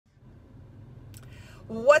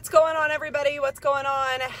What's going on, everybody? What's going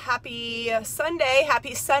on? Happy Sunday.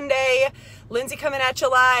 Happy Sunday. Lindsay coming at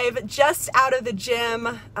you live, just out of the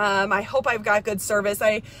gym. I hope I've got good service.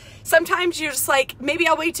 Sometimes you're just like, maybe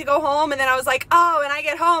I'll wait to go home. And then I was like, oh, when I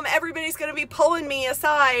get home, everybody's going to be pulling me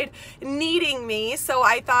aside, needing me. So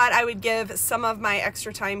I thought I would give some of my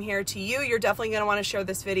extra time here to you. You're definitely going to want to share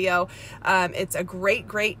this video. It's a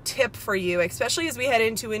great tip for you, especially as we head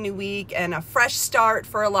into a new week and a fresh start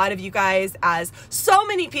for a lot of you guys, as so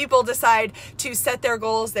many people decide to set their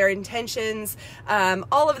goals, their intentions,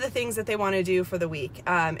 all of the things that they want to do for the week.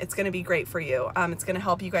 It's going to be great for you. It's going to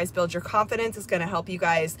help you guys build your confidence. It's going to help you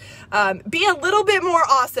guys be a little bit more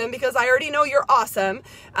awesome, because I already know you're awesome.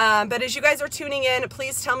 But as you guys are tuning in,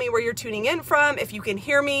 please tell me where you're tuning in from. If you can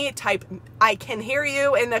hear me, type "I can hear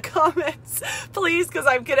you" in the comments, please, because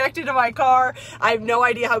I'm connected to my car. I have no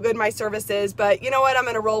idea how good my service is, but you know what? I'm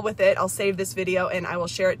going to roll with it. I'll save this video and I will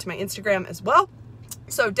share it to my Instagram as well.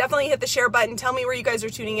 So definitely hit the share button. Tell me where you guys are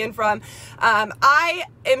tuning in from.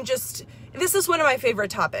 This is one of my favorite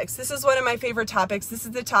topics. This is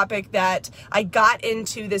the topic that I got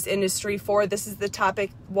into this industry for. This is the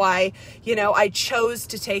topic why, I chose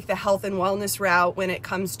to take the health and wellness route when it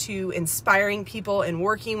comes to inspiring people and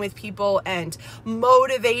working with people and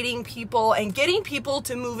motivating people and getting people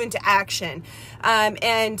to move into action.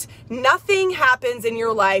 And nothing happens in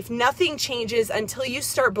your life, nothing changes until you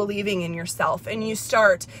start believing in yourself and you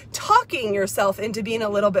start talking yourself into being a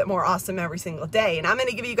little bit more awesome every single day. And I'm going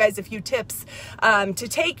to give you guys a few tips to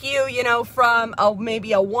take you, from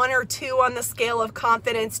maybe a 1 or 2 on the scale of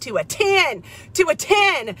confidence to a 10.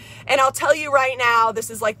 And I'll tell you right now,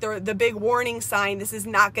 this is like the big warning sign. This is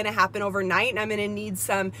not going to happen overnight, and I'm going to need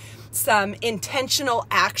some intentional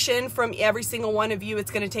action from every single one of you.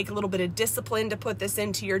 It's going to take a little bit of discipline to put this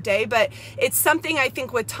into your day, but it's something I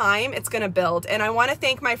think with time it's going to build. And I want to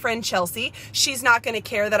thank my friend Chelsea. She's not going to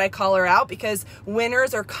care that I call her out, because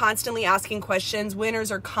winners are constantly asking questions.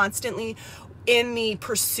 Winners are constantly in the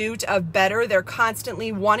pursuit of better. They're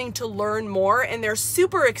constantly wanting to learn more, and they're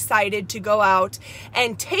super excited to go out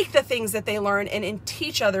and take the things that they learn and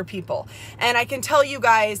teach other people. And I can tell you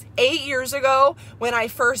guys, 8 years ago, when I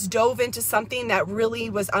first dove into something that really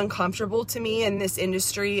was uncomfortable to me in this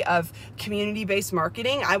industry of community-based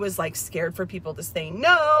marketing, I was like scared for people to say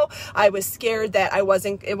no. I was scared that it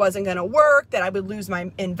wasn't going to work, that I would lose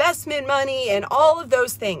my investment money and all of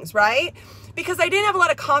those things, right? Because I didn't have a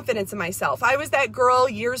lot of confidence in myself. I was that girl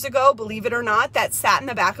years ago, believe it or not, that sat in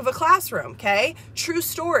the back of a classroom, okay? True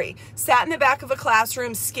story. Sat in the back of a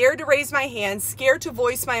classroom, scared to raise my hand, scared to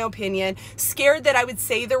voice my opinion, scared that I would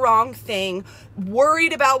say the wrong thing,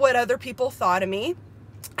 worried about what other people thought of me.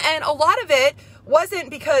 And a lot of it wasn't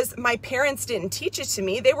because my parents didn't teach it to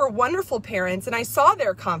me. They were wonderful parents, and I saw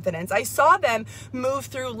their confidence. I saw them move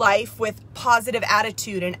through life with positive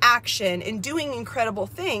attitude and action and doing incredible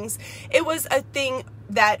things. It was a thing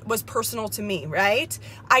that was personal to me, right?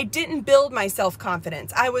 I didn't build my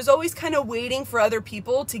self-confidence. I was always kind of waiting for other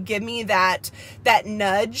people to give me that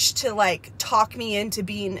nudge to like talk me into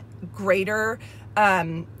being greater,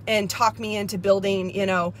 and talk me into building,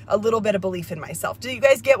 a little bit of belief in myself. Do you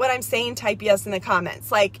guys get what I'm saying? Type yes in the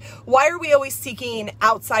comments. Like, why are we always seeking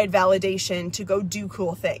outside validation to go do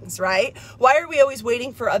cool things, right? Why are we always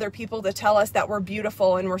waiting for other people to tell us that we're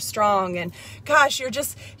beautiful and we're strong? And gosh, you're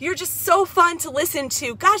just so fun to listen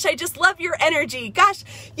to. Gosh, I just love your energy. Gosh,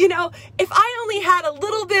 if I only had a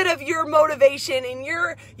little bit of your motivation and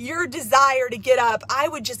your desire to get up, I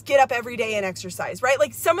would just get up every day and exercise, right?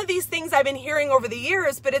 Like some of these things I've been hearing over the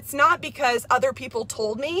years, but it's not because other people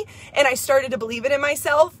told me and I started to believe it in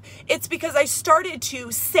myself. It's because I started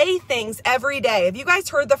to say things every day. Have you guys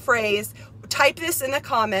heard the phrase, type this in the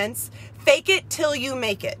comments, fake it till you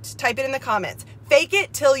make it? Type it in the comments. Fake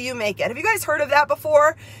it till you make it. Have you guys heard of that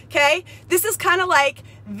before? Okay. This is kind of like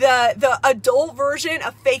the adult version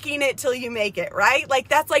of faking it till you make it, right? Like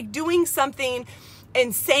that's like doing something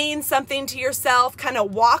and saying something to yourself, kind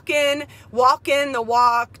of walking the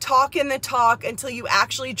walk, talking the talk until you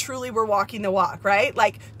actually truly were walking the walk, right?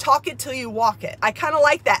 Like talk it till you walk it. I kind of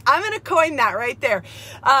like that. I'm going to coin that right there.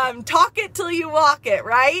 Talk it till you walk it,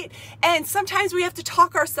 right? And sometimes we have to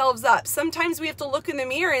talk ourselves up. Sometimes we have to look in the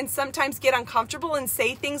mirror and sometimes get uncomfortable and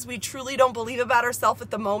say things we truly don't believe about ourselves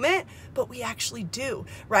at the moment, but we actually do,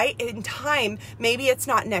 right? In time, maybe it's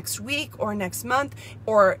not next week or next month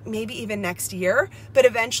or maybe even next year, but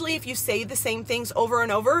eventually if you say the same things over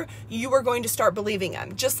and over, you are going to start believing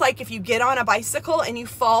them. Just like if you get on a bicycle and you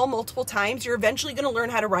fall multiple times, you're eventually going to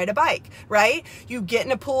learn how to ride a bike, right? You get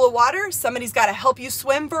in a pool of water, somebody's got to help you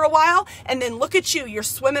swim for a while, and then look at you, you're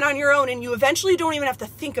swimming on your own and you eventually don't even have to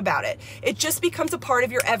think about it. It just becomes a part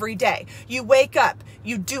of your everyday. You wake up,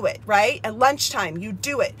 you do it, right? At lunchtime, you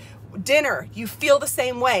do it. Dinner, you feel the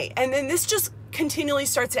same way. And then this just continually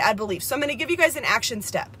starts to add belief. So I'm going to give you guys an action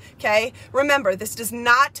step, okay? Remember, this does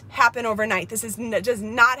not happen overnight. Does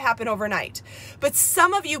not happen overnight. But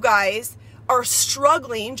some of you guys are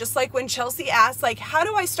struggling, just like when Chelsea asked, like, how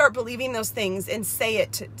do I start believing those things and say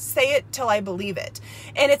it till I believe it?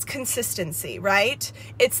 And it's consistency, right?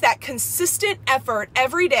 It's that consistent effort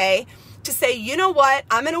every day to say, you know what,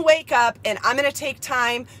 I'm going to wake up and I'm going to take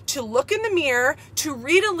time to look in the mirror, to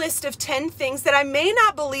read a list of 10 things that I may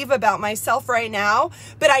not believe about myself right now,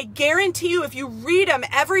 but I guarantee you if you read them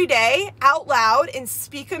every day out loud and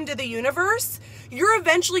speak them to the universe, you're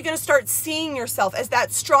eventually going to start seeing yourself as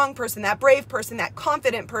that strong person, that brave person, that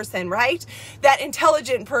confident person, right? That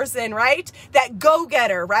intelligent person, right? That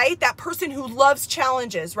go-getter, right? That person who loves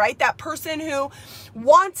challenges, right? That person who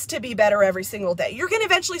wants to be better every single day. You're going to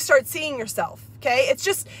eventually start seeing yourself, okay?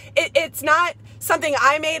 It's not something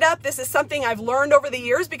I made up. This is something I've learned over the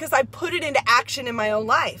years because I put it into action in my own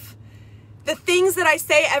life. The things that I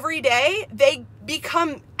say every day, they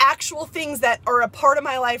become actual things that are a part of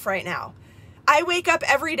my life right now. I wake up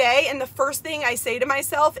every day and the first thing I say to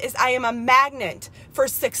myself is I am a magnet for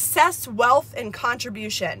success, wealth, and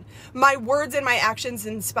contribution. My words and my actions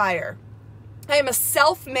inspire. I am a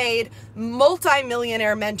self-made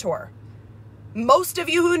multi-millionaire mentor. Most of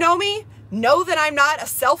you who know me know that I'm not a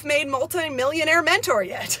self-made multi-millionaire mentor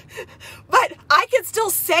yet, but I can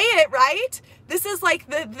still say it, right? This is like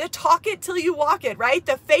the talk it till you walk it, right?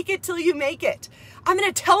 The fake it till you make it. I'm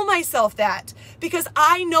going to tell myself that because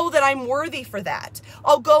I know that I'm worthy for that.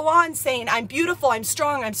 I'll go on saying I'm beautiful, I'm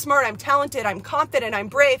strong, I'm smart, I'm talented, I'm confident, I'm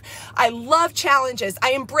brave. I love challenges.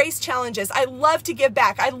 I embrace challenges. I love to give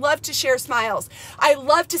back. I love to share smiles. I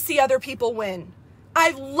love to see other people win.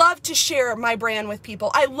 I love to share my brand with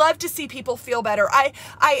people. I love to see people feel better. I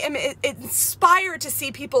am inspired to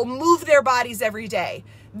see people move their bodies every day.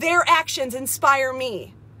 Their actions inspire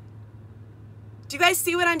me. Do you guys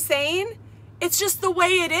see what I'm saying? It's just the way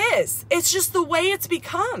it is. It's just the way it's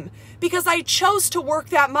become because I chose to work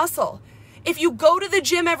that muscle. If you go to the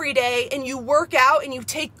gym every day and you work out and you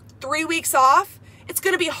take 3 weeks off, it's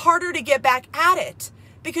going to be harder to get back at it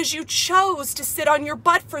because you chose to sit on your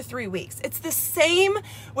butt for 3 weeks. It's the same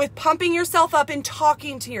with pumping yourself up and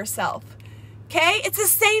talking to yourself. Okay? It's the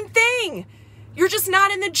same thing. You're just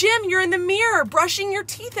not in the gym. You're in the mirror brushing your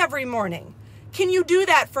teeth every morning. Can you do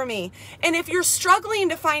that for me? And if you're struggling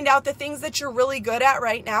to find out the things that you're really good at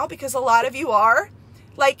right now, because a lot of you are,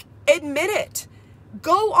 like, admit it.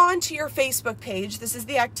 Go on to your Facebook page. This is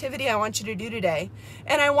the activity I want you to do today.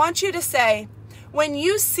 And I want you to say, when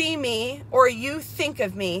you see me or you think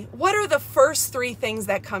of me, what are the first 3 things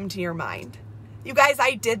that come to your mind? You guys,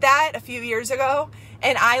 I did that a few years ago.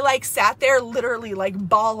 And I sat there literally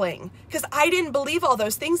bawling because I didn't believe all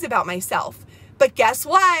those things about myself. But guess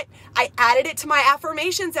what? I added it to my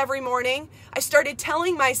affirmations every morning. I started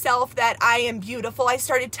telling myself that I am beautiful. I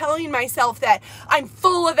started telling myself that I'm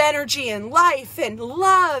full of energy and life and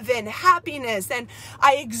love and happiness. And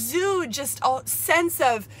I exude just a sense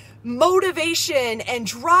of motivation and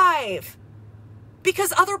drive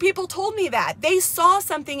because other people told me that. They saw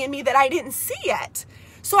something in me that I didn't see yet.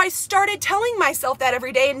 So I started telling myself that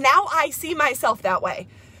every day, and now I see myself that way.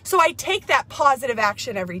 So I take that positive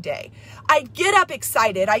action every day. I get up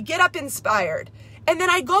excited. I get up inspired. And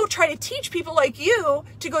then I go try to teach people like you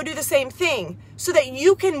to go do the same thing so that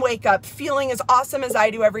you can wake up feeling as awesome as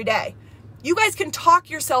I do every day. You guys can talk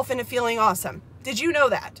yourself into feeling awesome. Did you know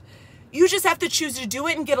that? You just have to choose to do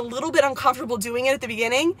it and get a little bit uncomfortable doing it at the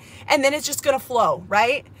beginning, and then it's just going to flow,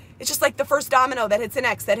 right? It's just like the first domino that hits the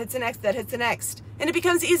next, that hits the next, that hits the next. And it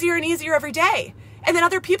becomes easier and easier every day. And then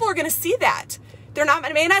other people are going to see that.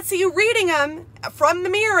 May not see you reading them from the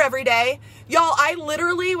mirror every day. Y'all, I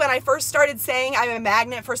literally, when I first started saying I'm a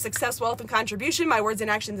magnet for success, wealth, and contribution, my words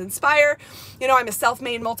and actions inspire, I'm a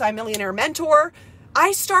self-made multi-millionaire mentor,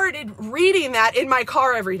 I started reading that in my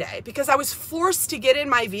car every day because I was forced to get in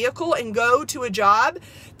my vehicle and go to a job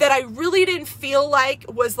that I really didn't feel like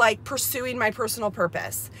was pursuing my personal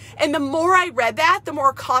purpose. And the more I read that, the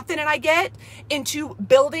more confident I get into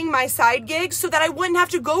building my side gigs so that I wouldn't have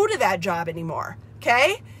to go to that job anymore.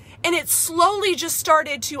 Okay? And it slowly just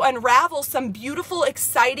started to unravel some beautiful,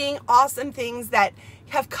 exciting, awesome things that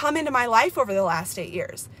have come into my life over the last 8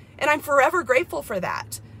 years. And I'm forever grateful for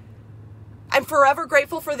that. I'm forever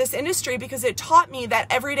grateful for this industry because it taught me that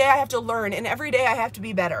every day I have to learn and every day I have to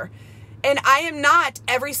be better. And I am not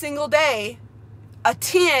every single day a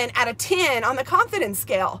 10 out of 10 on the confidence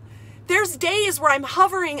scale. There's days where I'm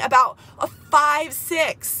hovering about a 5,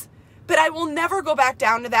 6. but I will never go back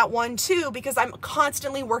down to that 1-2 because I'm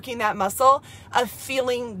constantly working that muscle of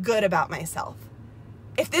feeling good about myself.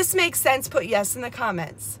 If this makes sense, put yes in the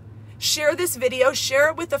comments. Share this video, share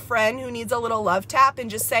it with a friend who needs a little love tap, and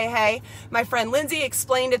just say, hey, my friend Lindsay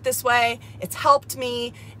explained it this way. It's helped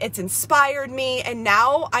me. It's inspired me. And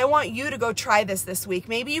now I want you to go try this week.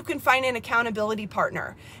 Maybe you can find an accountability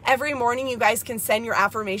partner. Every morning you guys can send your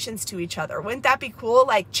affirmations to each other. Wouldn't that be cool?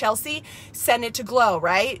 Like Chelsea, send it to Glow,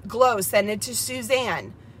 right? Glow, send it to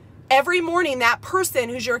Suzanne. Every morning that person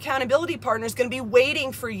who's your accountability partner is going to be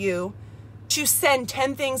waiting for you to send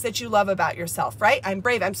 10 things that you love about yourself, right? I'm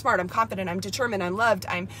brave, I'm smart, I'm confident, I'm determined, I'm loved,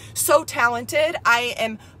 I'm so talented, I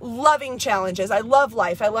am loving challenges, I love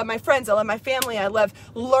life, I love my friends, I love my family, I love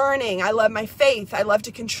learning, I love my faith, I love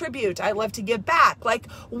to contribute, I love to give back.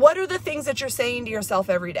 Like, what are the things that you're saying to yourself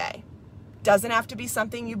every day? Doesn't have to be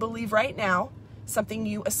something you believe right now, something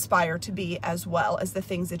you aspire to be as well as the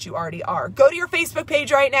things that you already are. Go to your Facebook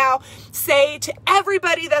page right now. Say to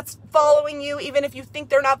everybody that's following you, even if you think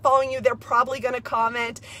they're not following you, they're probably going to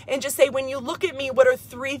comment, and just say, when you look at me, what are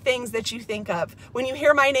 3 things that you think of? When you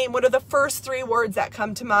hear my name, what are the first 3 words that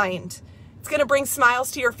come to mind? It's going to bring smiles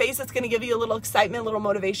to your face. It's going to give you a little excitement, a little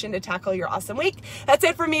motivation to tackle your awesome week. That's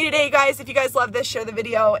it for me today, guys. If you guys love this, share the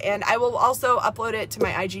video, and I will also upload it to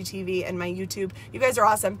my IGTV and my YouTube. You guys are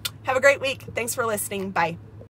awesome. Have a great week. Thanks for listening. Bye.